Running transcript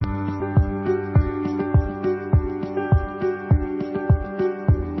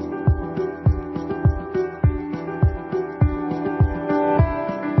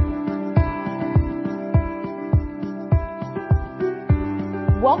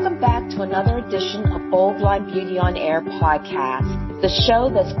Welcome back to another edition of Bold Blind Beauty on Air podcast, the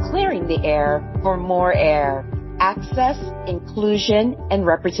show that's clearing the air for more air, access, inclusion, and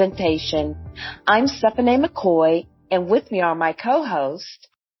representation. I'm Stephanie McCoy, and with me are my co-hosts.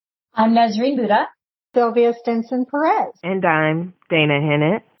 I'm Nazreen Buddha. Sylvia Stinson Perez. And I'm Dana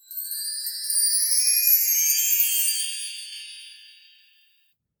Hennett.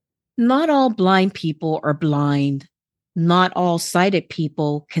 Not all blind people are blind. Not all sighted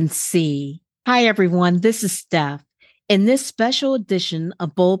people can see. Hi, everyone. This is Steph. In this special edition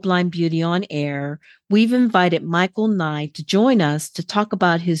of Bold Blind Beauty on Air, we've invited Michael Nye to join us to talk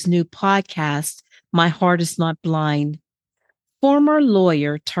about his new podcast, My Heart Is Not Blind. Former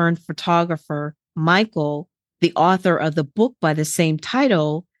lawyer turned photographer Michael, the author of the book by the same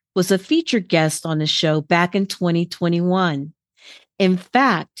title, was a featured guest on the show back in 2021. In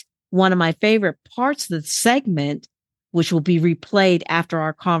fact, one of my favorite parts of the segment, which will be replayed after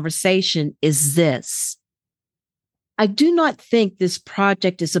our conversation, is this. I do not think this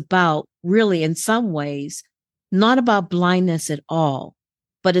project is about, really in some ways, not about blindness at all,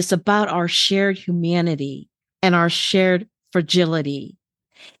 but it's about our shared humanity and our shared fragility.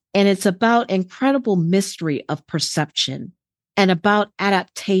 And it's about incredible mystery of perception and about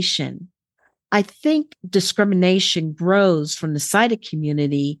adaptation. I think discrimination grows from the sighted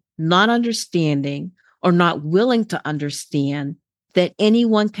community not understanding or not willing to understand that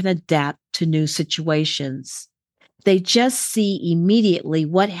anyone can adapt to new situations. They just see immediately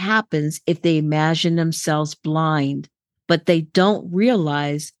what happens if they imagine themselves blind, but they don't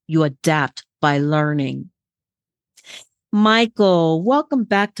realize you adapt by learning. Michael, welcome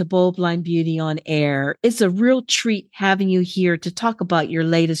back to Bold Blind Beauty on Air. It's a real treat having you here to talk about your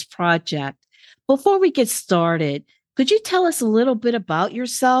latest project. Before we get started, could you tell us a little bit about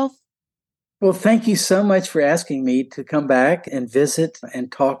yourself? Well, thank you so much for asking me to come back and visit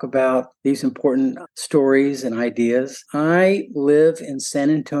and talk about these important stories and ideas. I live in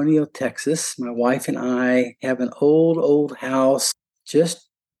San Antonio, Texas. My wife and I have an old house just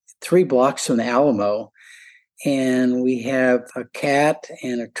 3 blocks from the Alamo. And we have a cat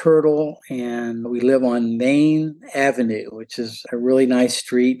and a turtle, and we live on Main Avenue, which is a really nice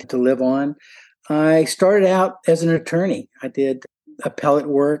street to live on. I started out as an attorney. I did appellate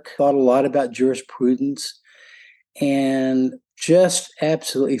work, thought a lot about jurisprudence, and just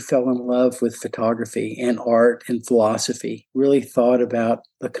absolutely fell in love with photography and art and philosophy. Really thought about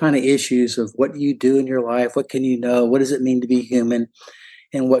the kind of issues of what you do in your life, what can you know, what does it mean to be human,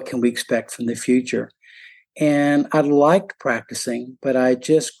 and what can we expect from the future. And I liked practicing, but I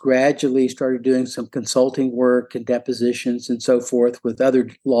just gradually started doing some consulting work and depositions and so forth with other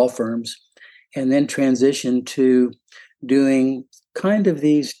law firms, and then transitioned to doing kind of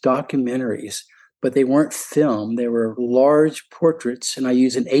these documentaries, but they weren't film. They were large portraits, and I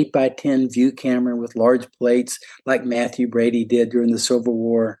use an 8x10 view camera with large plates like Matthew Brady did during the Civil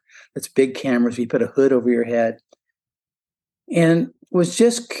War. That's big cameras. We put a hood over your head. And was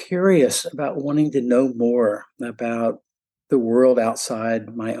just curious about wanting to know more about the world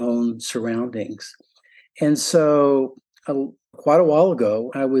outside my own surroundings. And so quite a while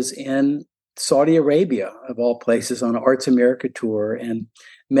ago, I was in Saudi Arabia, of all places, on an Arts America tour and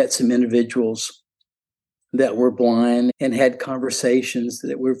met some individuals that were blind and had conversations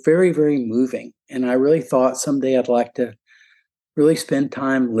that were very, very moving. And I really thought someday I'd like to really spend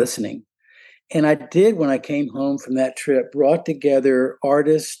time listening. And I did when I came home from that trip, brought together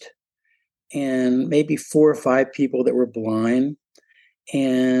artists and maybe 4 or 5 people that were blind.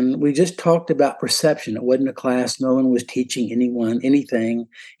 And we just talked about perception. It wasn't a class. No one was teaching anyone anything.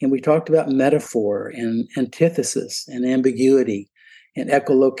 And we talked about metaphor and antithesis and ambiguity and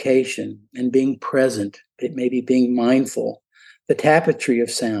echolocation and being present, maybe being mindful, the tapestry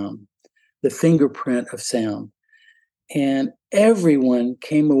of sound, the fingerprint of sound. And everyone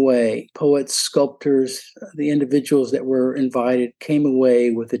came away, poets, sculptors, the individuals that were invited came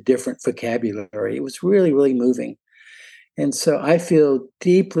away with a different vocabulary. It was really, really moving. And so I feel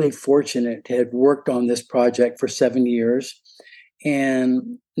deeply fortunate to have worked on this project for 7 years.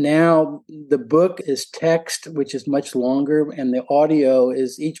 And now the book is text, which is much longer, and the audio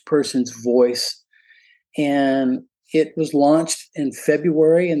is each person's voice. And it was launched in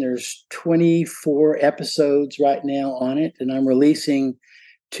February, and there's 24 episodes right now on it. And I'm releasing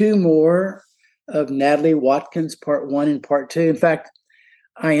 2 more of Natalie Watkins, part 1 and part 2. In fact,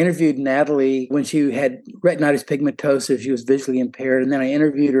 I interviewed Natalie when she had retinitis pigmentosa. She was visually impaired. And then I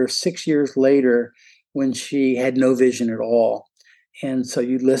interviewed her 6 years later when she had no vision at all. And so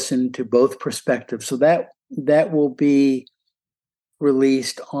you listen to both perspectives. So that will be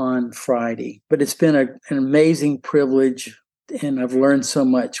released on Friday. But it's been an amazing privilege And I've learned so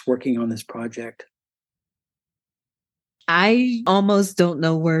much working on this project. I almost don't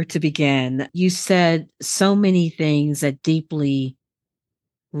know where to begin. You said so many things that deeply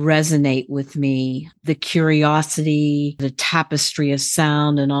resonate with me. The curiosity, the tapestry of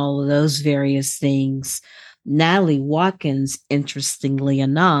sound, and all of those various things. Natalie Watkins, interestingly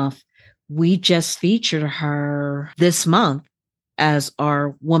enough, we just featured her this month as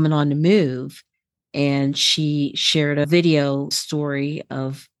our Woman on the Move. And she shared a video story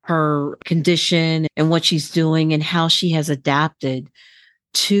of her condition and what she's doing and how she has adapted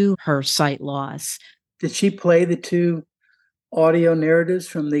to her sight loss. Did she play the 2 audio narratives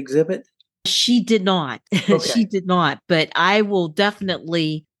from the exhibit? She did not. Okay. She did not, but I will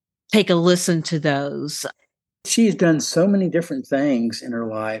definitely take a listen to those. She's done so many different things in her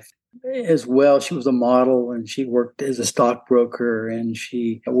life as well. She was a model, and she worked as a stockbroker, and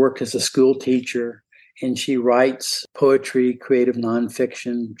she worked as a school teacher, and she writes poetry, creative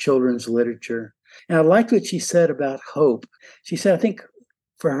nonfiction, children's literature. And I liked what she said about hope. She said, I think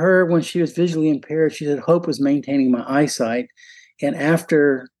for her, when she was visually impaired, she said hope was maintaining my eyesight. And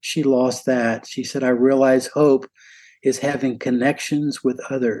after she lost that, she said, I realized hope is having connections with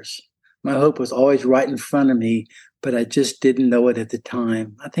others. My hope was always right in front of me, but I just didn't know it at the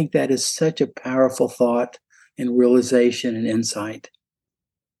time. I think that is such a powerful thought and realization and insight.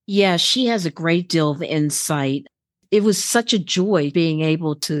 Yeah, she has a great deal of insight. It was such a joy being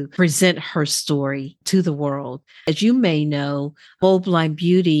able to present her story to the world. As you may know, Bold Blind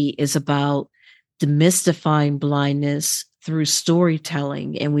Beauty is about demystifying blindness through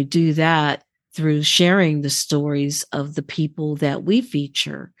storytelling. And we do that through sharing the stories of the people that we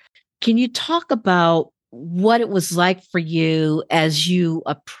feature. Can you talk about what it was like for you as you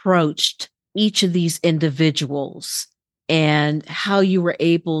approached each of these individuals and how you were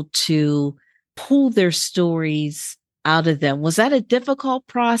able to pull their stories out of them? Was that a difficult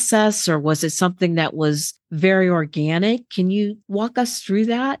process, or was it something that was very organic? Can you walk us through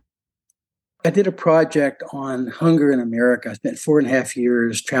that? I did a project on hunger in America. I spent 4.5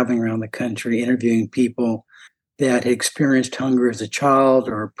 years traveling around the country, interviewing people that had experienced hunger as a child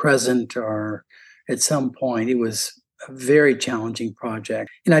or present or at some point. It was a very challenging project.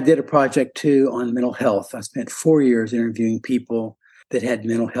 And I did a project too on mental health. I spent 4 years interviewing people that had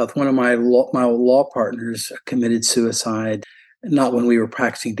mental health. One of my law partners committed suicide, not when we were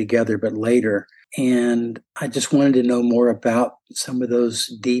practicing together, but later. And I just wanted to know more about some of those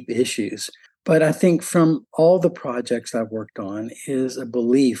deep issues. But I think from all the projects I've worked on is a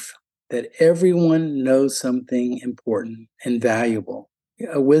belief that everyone knows something important and valuable,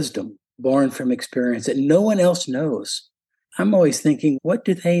 a wisdom born from experience that no one else knows. I'm always thinking, what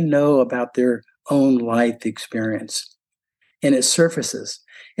do they know about their own life experience? And it surfaces.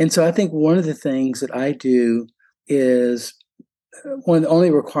 And so I think one of the things that I do is, the only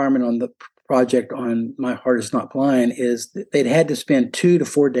requirement on the project on My Heart Is Not Blind is that they'd had to spend 2 to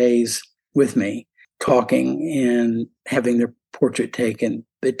 4 days with me talking and having their portrait taken.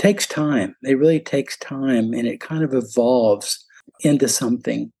 It takes time. It really takes time, and it kind of evolves into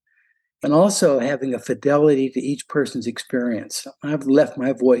something. And also having a fidelity to each person's experience. I've left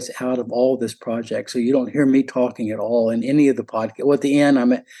my voice out of all this project, so you don't hear me talking at all in any of the podcast. Well, at the end,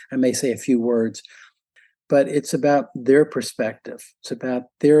 I may say a few words, but it's about their perspective. It's about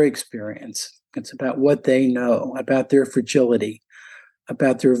their experience. It's about what they know, about their fragility,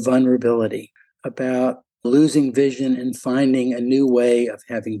 about their vulnerability, about losing vision and finding a new way of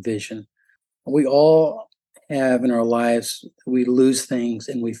having vision. We all have in our lives, we lose things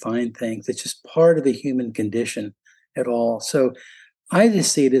and we find things. It's just part of the human condition at all. So I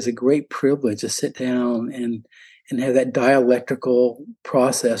just see it as a great privilege to sit down and have that dialectical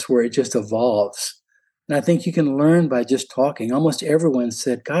process where it just evolves. And I think you can learn by just talking. Almost everyone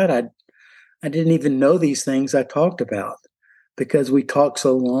said, God, I didn't even know these things I talked about, because we talk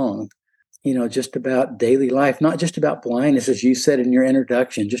so long, just about daily life, not just about blindness, as you said in your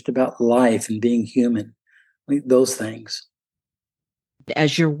introduction, just about life and being human. Those things.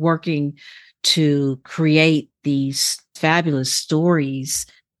 As you're working to create these fabulous stories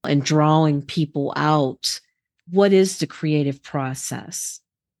and drawing people out, what is the creative process?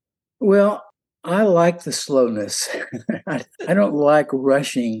 Well, I like the slowness. I don't like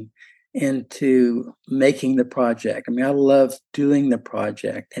rushing into making the project. I mean, I love doing the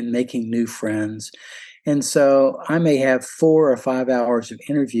project and making new friends. And so I may have 4 or 5 hours of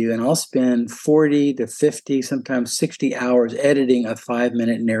interview, and I'll spend 40 to 50, sometimes 60 hours editing a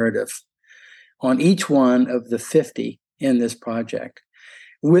 5-minute narrative on each one of the 50 in this project.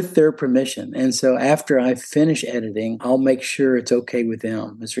 with their permission. And so after I finish editing, I'll make sure it's okay with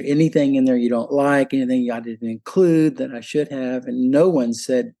them. Is there anything in there you don't like, anything I didn't include that I should have? And no one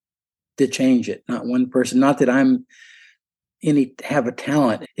said to change it. Not one person. Not that have a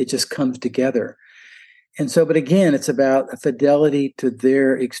talent. It just comes together. And so, but again, it's about a fidelity to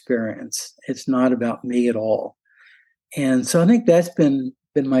their experience. It's not about me at all. And so I think that's been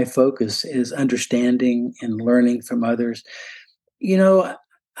my focus, is understanding and learning from others. You know,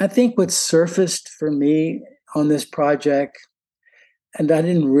 I think what surfaced for me on this project, and I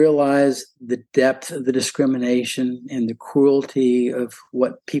didn't realize the depth of the discrimination and the cruelty of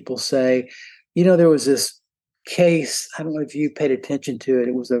what people say. You know, there was this case, I don't know if you paid attention to it.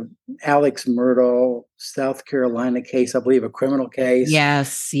 It was a Alex Murdaugh, South Carolina case, I believe, a criminal case.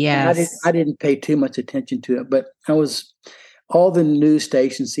 Yes. I didn't pay too much attention to it, but all the news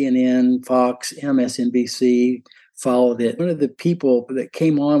stations, CNN, Fox, MSNBC, followed it. One of the people that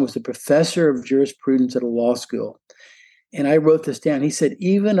came on was a professor of jurisprudence at a law school. And I wrote this down. He said,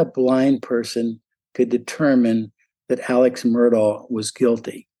 even a blind person could determine that Alex Murdaugh was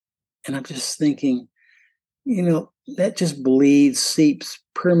guilty. And I'm just thinking, you know, that just bleeds, seeps,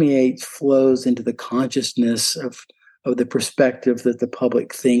 permeates, flows into the consciousness of the perspective that the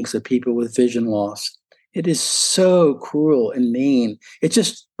public thinks of people with vision loss. It is so cruel and mean. It's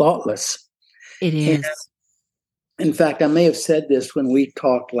just thoughtless. It is. And in fact, I may have said this when we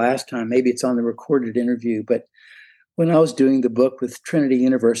talked last time. Maybe it's on the recorded interview. But when I was doing the book with Trinity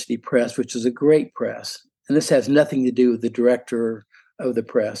University Press, which is a great press, and this has nothing to do with the director of the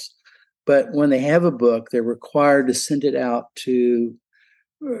press, but when they have a book, they're required to send it out to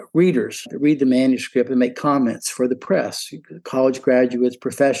readers to read the manuscript and make comments for the press, college graduates,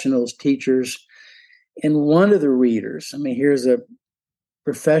 professionals, teachers. And one of the readers, here's a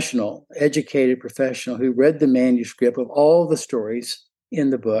professional, educated professional who read the manuscript of all the stories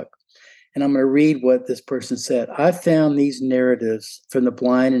in the book. And I'm going to read what this person said. I found these narratives from the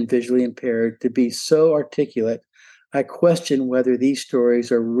blind and visually impaired to be so articulate, I question whether these stories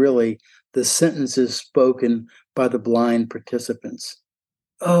are really the sentences spoken by the blind participants.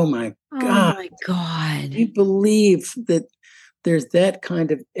 Oh my God. Oh my God. Do you believe that there's that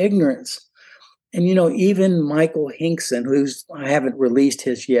kind of ignorance? And, you know, even Michael Hinkson, I haven't released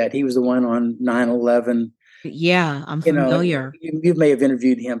his yet. He was the one on 9/11. Yeah, I'm familiar. You may have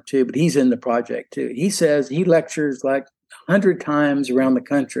interviewed him too, but he's in the project too. He says he lectures like 100 times around the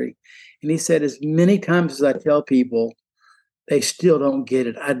country. And he said, as many times as I tell people, they still don't get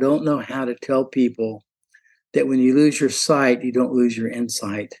it. I don't know how to tell people that when you lose your sight, you don't lose your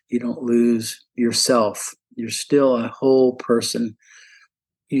insight. You don't lose yourself. You're still a whole person.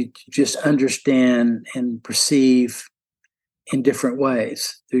 You just understand and perceive in different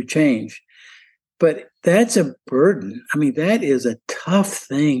ways through change. But that's a burden. That is a tough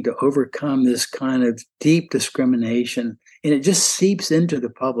thing to overcome, this kind of deep discrimination. And it just seeps into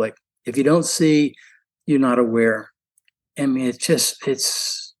the public. If you don't see, you're not aware. I don't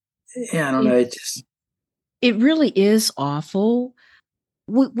know. It really is awful.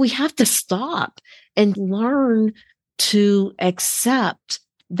 We have to stop and learn to accept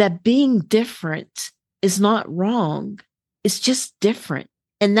that being different is not wrong. It's just different.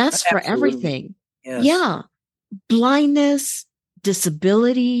 And that's for everything. Yes. Yeah. Blindness,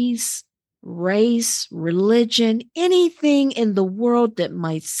 disabilities, race, religion, anything in the world that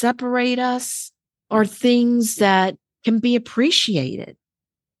might separate us are things that can be appreciated.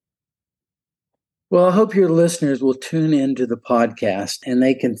 Well, I hope your listeners will tune into the podcast and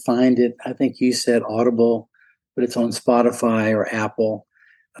they can find it. I think you said Audible, but it's on Spotify or Apple.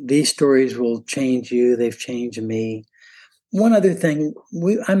 These stories will change you. They've changed me. One other thing,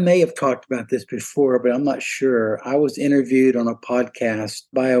 I may have talked about this before, but I'm not sure. I was interviewed on a podcast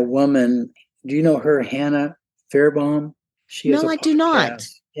by a woman. Do you know her, Hannah Fairbaum? No, I do not.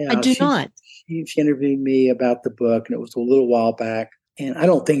 Yeah, I do not. She interviewed me about the book, and it was a little while back. And I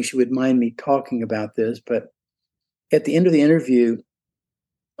don't think she would mind me talking about this, but at the end of the interview,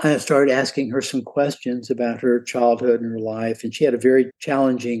 I started asking her some questions about her childhood and her life. And she had a very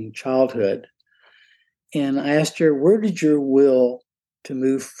challenging childhood. And I asked her, where did your will to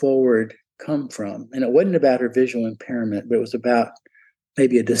move forward come from? And it wasn't about her visual impairment, but it was about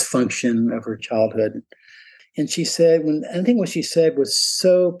maybe a dysfunction of her childhood. And she said, I think what she said was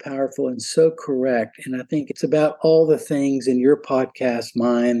so powerful and so correct. And I think it's about all the things in your podcast,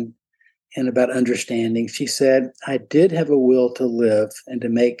 mine, and about understanding. She said, I did have a will to live and to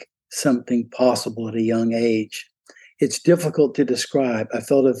make something possible at a young age. It's difficult to describe. I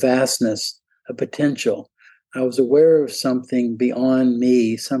felt a vastness, a potential. I was aware of something beyond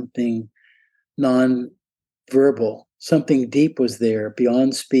me, something non-verbal. Something deep was there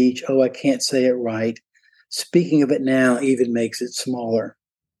beyond speech. Oh, I can't say it right. Speaking of it now even makes it smaller.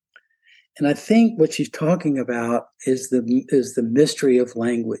 And I think what she's talking about is the mystery of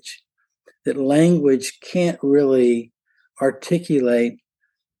language, that language can't really articulate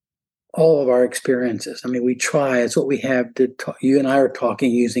all of our experiences. I mean, we try. It's what we have to talk. You and I are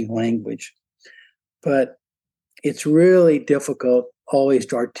talking using language. But it's really difficult always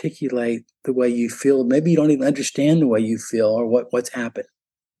to articulate the way you feel. Maybe you don't even understand the way you feel or what's happened.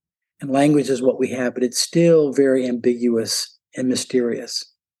 And language is what we have, but it's still very ambiguous and mysterious.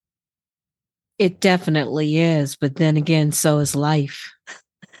 It definitely is. But then again, so is life.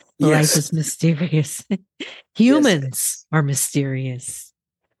 Yes. Life is mysterious. Humans are mysterious.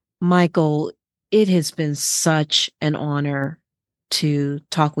 Michael, it has been such an honor to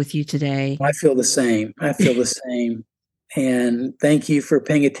talk with you today. I feel the same. And thank you for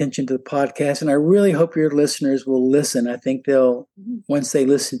paying attention to the podcast. And I really hope your listeners will listen. I think once they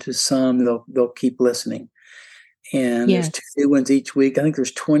listen to some, they'll keep listening. And There's 2 new ones each week. I think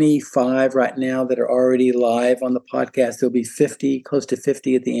there's 25 right now that are already live on the podcast. There'll be 50, close to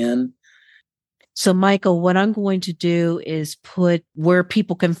 50 at the end. So, Michael, what I'm going to do is put where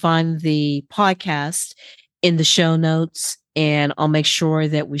people can find the podcast in the show notes, and I'll make sure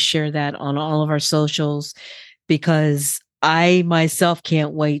that we share that on all of our socials, because I myself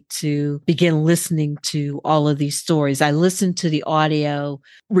can't wait to begin listening to all of these stories. I listened to the audio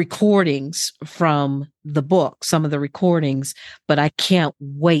recordings from the book, some of the recordings, but I can't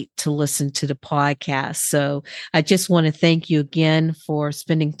wait to listen to the podcast. So I just want to thank you again for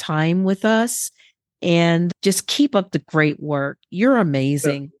spending time with us, and just keep up the great work. You're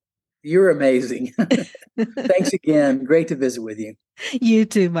amazing. You're amazing. Thanks again. Great to visit with you. You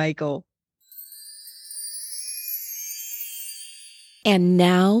too, Michael. And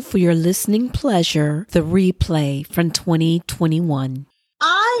now for your listening pleasure, the replay from 2021.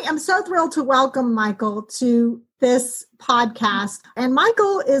 I am so thrilled to welcome Michael to this podcast. And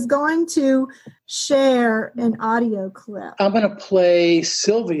Michael is going to share an audio clip. I'm going to play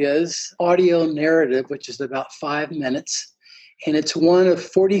Sylvia's audio narrative, which is about 5 minutes. And it's one of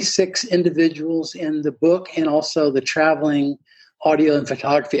 46 individuals in the book and also the traveling audio and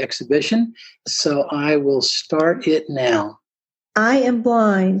photography exhibition. So I will start it now. I am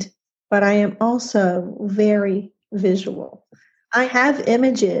blind, but I am also very visual. I have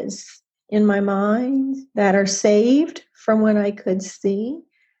images in my mind that are saved from when I could see,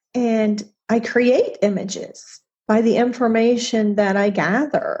 and I create images by the information that I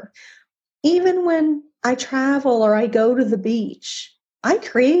gather. Even when I travel or I go to the beach, I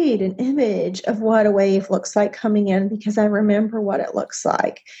create an image of what a wave looks like coming in because I remember what it looks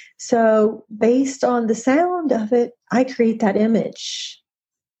like. So based on the sound of it, I create that image.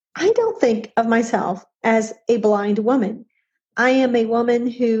 I don't think of myself as a blind woman. I am a woman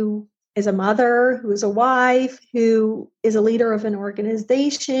who is a mother, who is a wife, who is a leader of an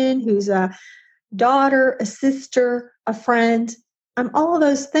organization, who's a daughter, a sister, a friend. I'm all of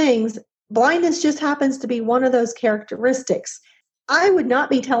those things. Blindness just happens to be one of those characteristics. I would not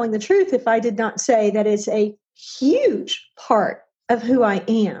be telling the truth if I did not say that it's a huge part of who I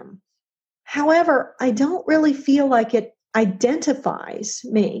am. However, I don't really feel like it identifies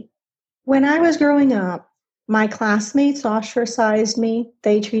me. When I was growing up, my classmates ostracized me.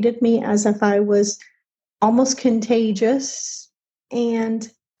 They treated me as if I was almost contagious. And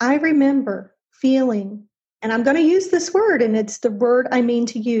I remember feeling, and I'm going to use this word, and it's the word I mean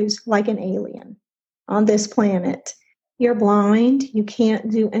to use, like an alien on this planet. You're blind. You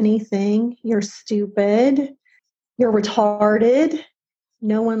can't do anything. You're stupid. You're retarded.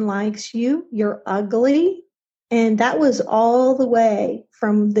 No one likes you. You're ugly. And that was all the way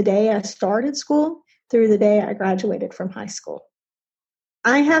from the day I started school through the day I graduated from high school.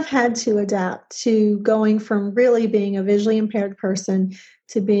 I have had to adapt to going from really being a visually impaired person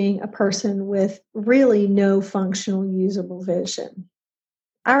to being a person with really no functional usable vision.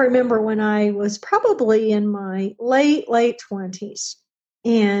 I remember when I was probably in my late 20s,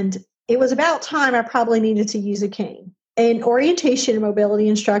 and it was about time I probably needed to use a cane. An orientation and mobility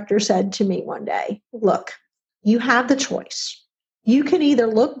instructor said to me one day, look, you have the choice. You can either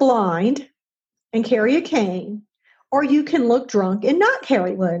look blind and carry a cane, or you can look drunk and not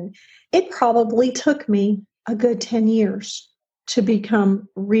carry one. It probably took me a good 10 years to become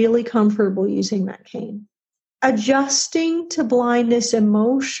really comfortable using that cane. Adjusting to blindness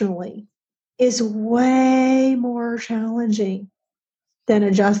emotionally is way more challenging than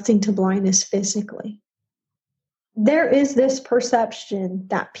adjusting to blindness physically. There is this perception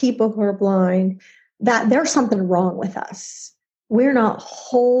that people who are blind, that there's something wrong with us. We're not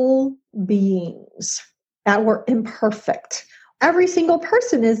whole beings. that we're imperfect. Every single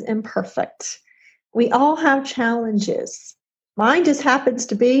person is imperfect. We all have challenges. Mine just happens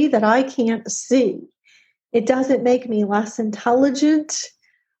to be that I can't see. It doesn't make me less intelligent,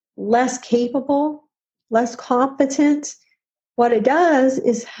 less capable, less competent. What it does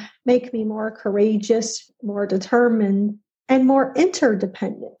is make me more courageous, more determined, and more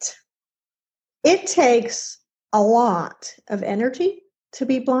interdependent. It takes a lot of energy to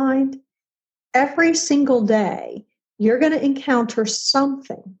be blind. Every single day, you're going to encounter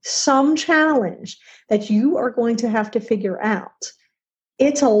something, some challenge that you are going to have to figure out.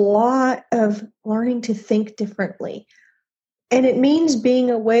 It's a lot of learning to think differently. And it means being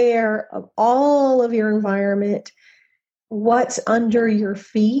aware of all of your environment, what's under your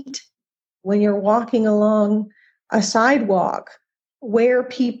feet when you're walking along a sidewalk, where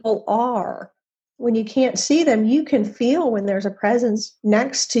people are. When you can't see them, you can feel when there's a presence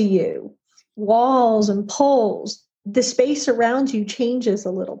next to you, walls and poles. The space around you changes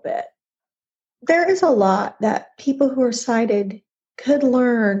a little bit. There is a lot that people who are sighted could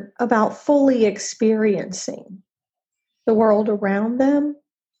learn about fully experiencing the world around them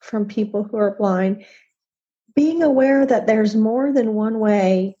from people who are blind. Being aware that there's more than one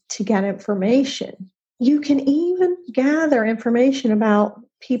way to get information. You can even gather information about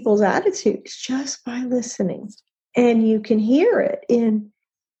people's attitudes just by listening. And you can hear it in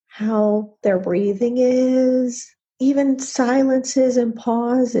how their breathing is, even silences and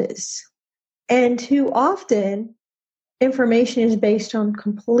pauses. And too often, information is based on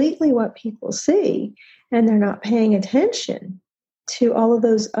completely what people see, and they're not paying attention to all of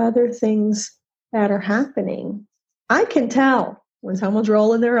those other things that are happening. I can tell when someone's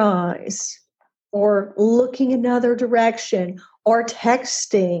rolling their eyes or looking another direction or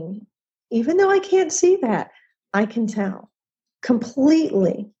texting. Even though I can't see that, I can tell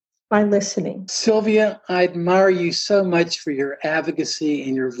completely by listening. Sylvia, I admire you so much for your advocacy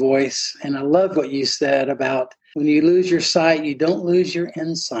and your voice. And I love what you said about when you lose your sight, you don't lose your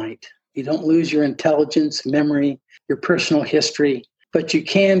insight. You don't lose your intelligence, memory, your personal history, but you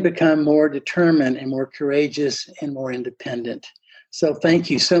can become more determined and more courageous and more independent. So thank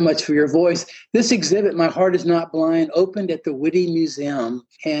you so much for your voice. This exhibit, My Heart Is Not Blind, opened at the Whitty Museum.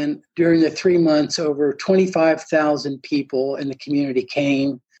 And during the 3 months, over 25,000 people in the community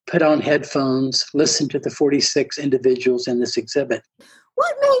came, put on headphones, listened to the 46 individuals in this exhibit.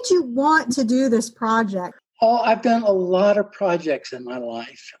 What made you want to do this project? Oh, I've done a lot of projects in my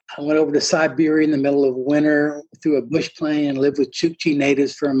life. I went over to Siberia in the middle of winter, through a bush plane, and lived with Chukchi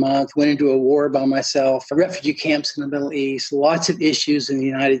natives for a month, went into a war by myself, refugee camps in the Middle East, lots of issues in the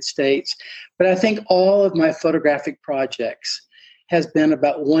United States. But I think all of my photographic projects has been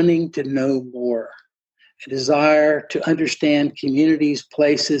about wanting to know more, a desire to understand communities,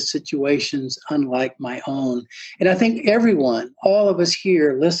 places, situations unlike my own. And I think everyone, all of us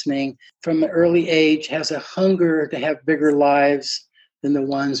here listening from an early age, has a hunger to have bigger lives than the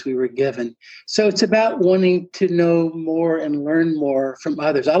ones we were given. So it's about wanting to know more and learn more from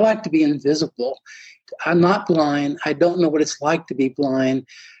others. I like to be invisible. I'm not blind. I don't know what it's like to be blind,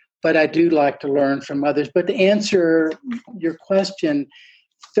 but I do like to learn from others. But to answer your question,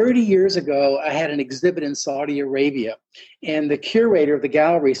 30 years ago, I had an exhibit in Saudi Arabia, and the curator of the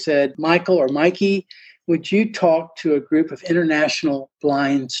gallery said, Michael or Mikey, would you talk to a group of international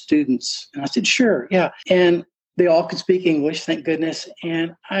blind students? And I said, sure, yeah. And they all could speak English, thank goodness.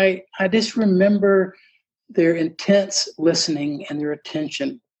 And I just remember their intense listening and their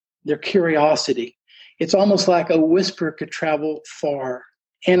attention, their curiosity. It's almost like a whisper could travel far.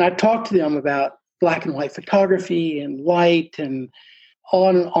 And I talked to them about black and white photography and light and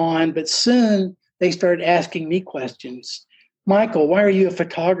on, but soon they started asking me questions. Michael, why are you a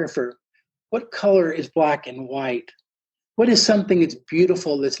photographer? What color is black and white? What is something that's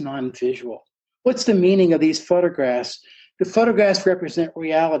beautiful that's non-visual? What's the meaning of these photographs? Do photographs represent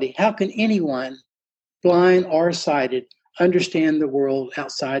reality? How can anyone, blind or sighted, understand the world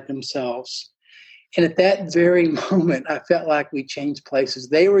outside themselves? And at that very moment, I felt like we changed places.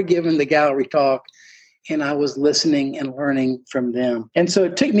 They were given the gallery talk, and I was listening and learning from them. And so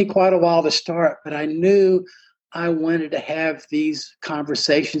it took me quite a while to start, but I knew I wanted to have these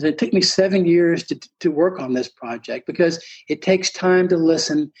conversations. It took me 7 years to work on this project because it takes time to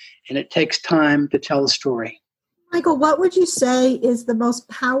listen and it takes time to tell a story. Michael, what would you say is the most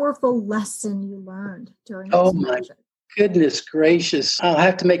powerful lesson you learned during this project? Goodness gracious. I'll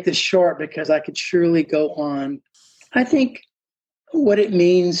have to make this short because I could surely go on. I think what it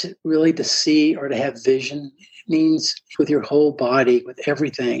means really to see or to have vision, it means with your whole body, with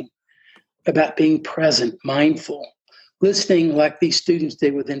everything, about being present, mindful, listening like these students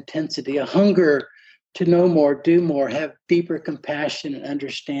did with intensity, a hunger to know more, do more, have deeper compassion and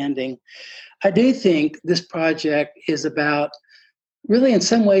understanding. I do think this project is about, really in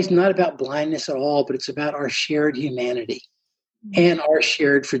some ways, not about blindness at all, but it's about our shared humanity and our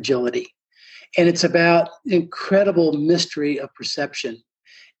shared fragility. And it's about incredible mystery of perception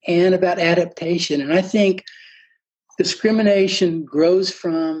and about adaptation. And I think discrimination grows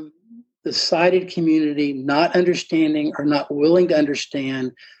from the sighted community not understanding or not willing to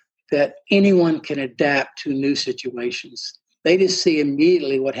understand that anyone can adapt to new situations. They just see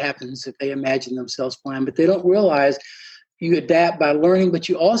immediately what happens if they imagine themselves blind, but they don't realize you adapt by learning, but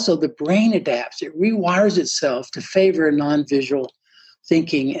you also, the brain adapts. It rewires itself to favor non-visual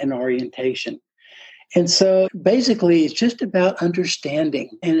thinking and orientation. And so basically, it's just about understanding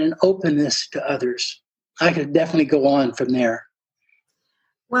and an openness to others. I could definitely go on from there.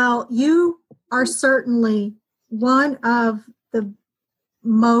 Well, you are certainly one of the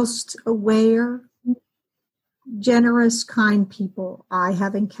most aware, generous, kind people I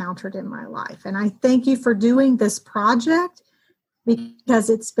have encountered in my life. And I thank you for doing this project because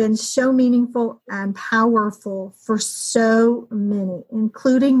it's been so meaningful and powerful for so many,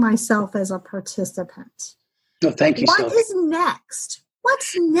 including myself as a participant. No, thank you, What Sylvia. is next?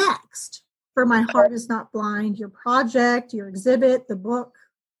 What's next for My Heart Is Not Blind, your project, your exhibit, the book?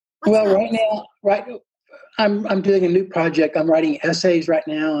 What's next? Right now, I'm doing a new project. I'm writing essays right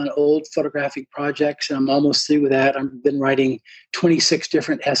now on old photographic projects, and I'm almost through with that. I've been writing 26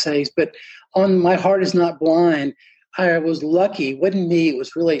 different essays. But on My Heart Is Not Blind, I was lucky. It wasn't me. It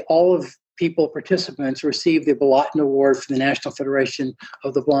was really all of participants received the Bolotin Award from the National Federation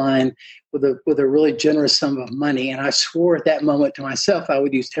of the Blind with a really generous sum of money. And I swore at that moment to myself I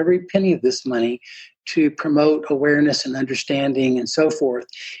would use every penny of this money to promote awareness and understanding and so forth.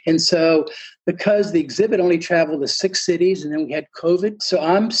 And so because the exhibit only traveled to 6 cities and then we had COVID, so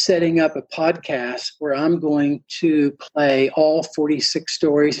I'm setting up a podcast where I'm going to play all 46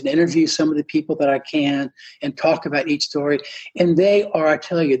 stories and interview some of the people that I can and talk about each story. And they are, I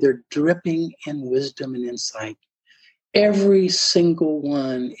tell you, they're dripping in wisdom and insight. Every single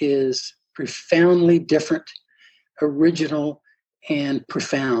one is profoundly different, original, and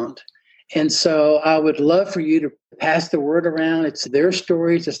profound. And so I would love for you to pass the word around. It's their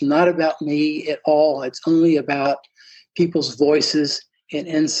stories. It's not about me at all. It's only about people's voices and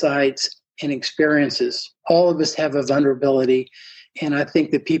insights and experiences. All of us have a vulnerability. And I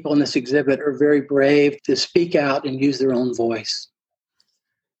think the people in this exhibit are very brave to speak out and use their own voice.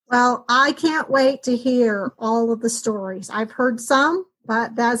 Well, I can't wait to hear all of the stories. I've heard some,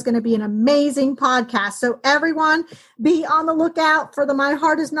 but that's going to be an amazing podcast. So everyone be on the lookout for the My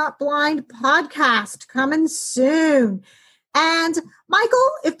Heart Is Not Blind podcast coming soon. And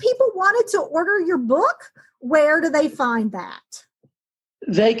Michael, if people wanted to order your book, where do they find that?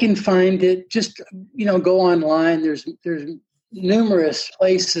 They can find it. Just, go online. There's numerous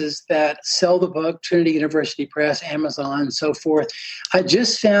places that sell the book, Trinity University Press, Amazon, and so forth. I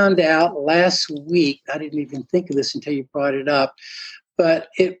just found out last week, I didn't even think of this until you brought it up, but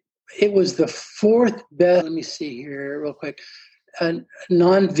it was the 4th best, let me see here real quick, a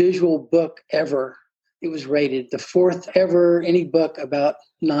non-visual book ever. It was rated the 4th ever any book about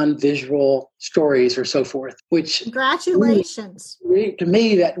non-visual stories or so forth, which congratulations. To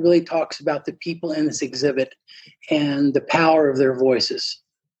me, that really talks about the people in this exhibit and the power of their voices.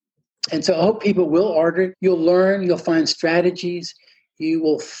 And so I hope people will order it. You'll learn, you'll find strategies. You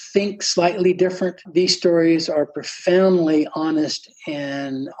will think slightly different. These stories are profoundly honest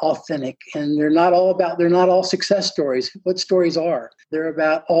and authentic, and they're not all success stories. What stories are? They're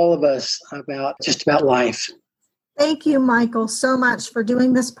about all of us, just about life. Thank you, Michael, so much for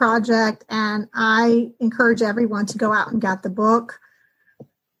doing this project, and I encourage everyone to go out and get the book.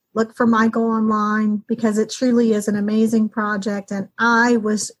 Look for Michael online because it truly is an amazing project, and I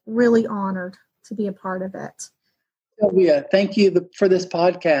was really honored to be a part of it. Sylvia, thank you for this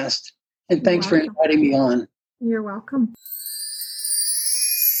podcast, and thanks for inviting me on. You're welcome.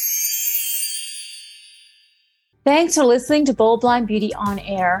 Thanks for listening to Bold Blind Beauty on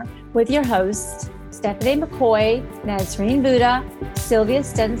Air with your hosts, Stephanie McCoy, Nazreen Buddha, Sylvia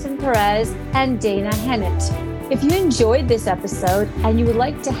Stenson-Perez, and Dana Hennett. If you enjoyed this episode and you would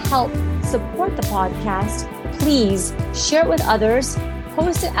like to help support the podcast, please share it with others,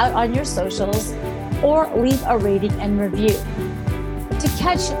 post it out on your socials, or leave a rating and review. To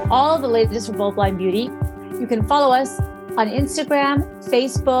catch all the latest from Bold Blind Beauty, you can follow us on Instagram,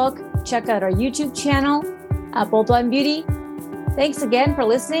 Facebook, check out our YouTube channel at Bold Blind Beauty. Thanks again for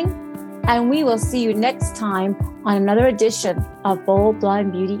listening, and we will see you next time on another edition of Bold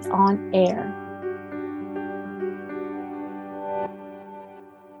Blind Beauty on Air.